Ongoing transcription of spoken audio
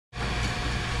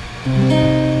Take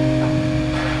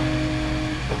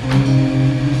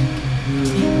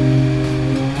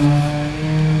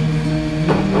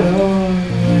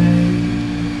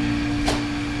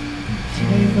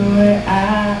away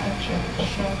attraction.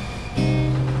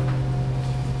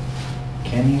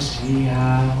 Can you see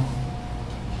how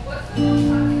we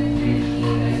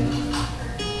live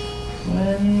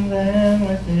when then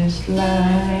with this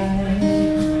light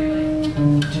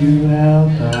to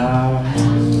help our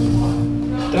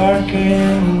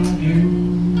darkened view?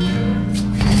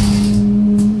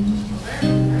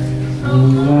 Who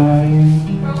are you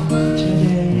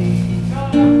today?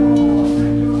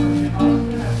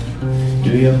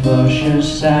 Do you push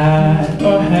aside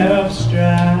or help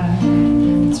stride?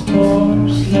 It's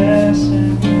force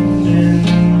lessened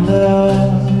in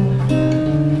love,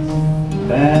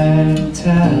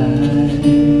 baptized.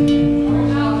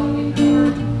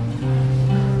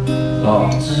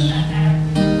 Thoughts,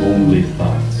 only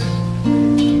thoughts.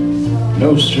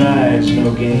 No strides,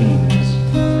 no gains.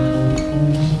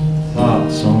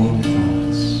 Thoughts, only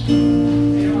thoughts.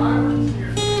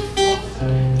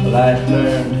 A life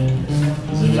learned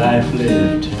is a life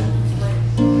lived.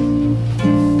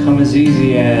 Come as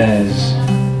easy as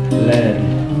lead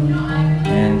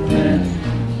and pen.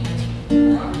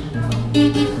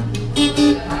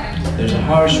 There's a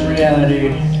harsh reality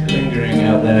lingering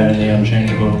out there in the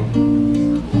unchangeable.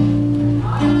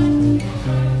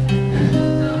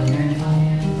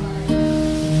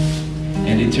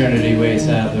 And eternity waits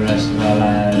out the rest of our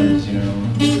lives, you know.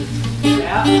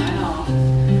 Yeah, I know.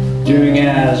 Doing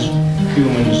as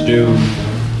humans do.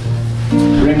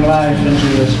 Bring life into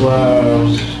this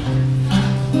world.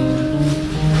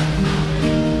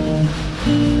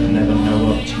 And never know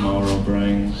what tomorrow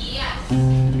brings.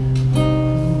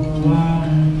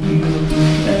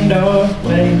 And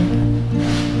away.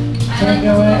 Take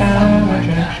away our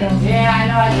attraction. Yeah, I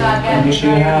know, I thought that. Can you see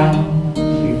how we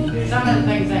feel? Some of the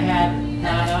things I had,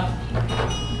 not enough.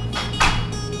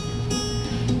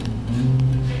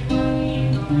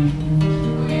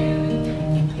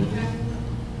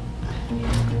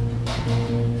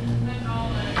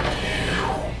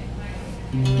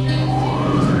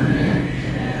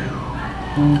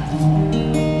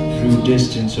 Through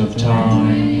distance of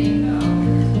time,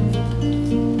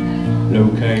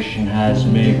 location has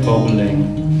me bubbling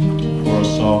for a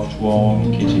soft,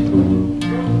 warm kiddie pool.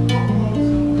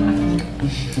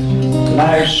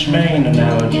 Life's main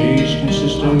analogies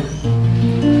consist of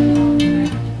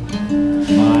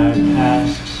my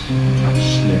past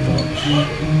slip-ups.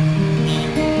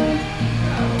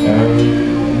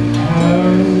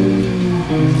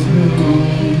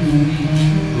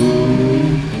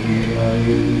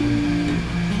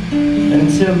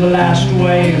 Until the last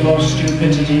wave of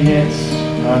stupidity hits,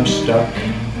 I'm stuck,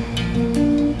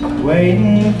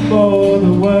 waiting for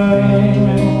the world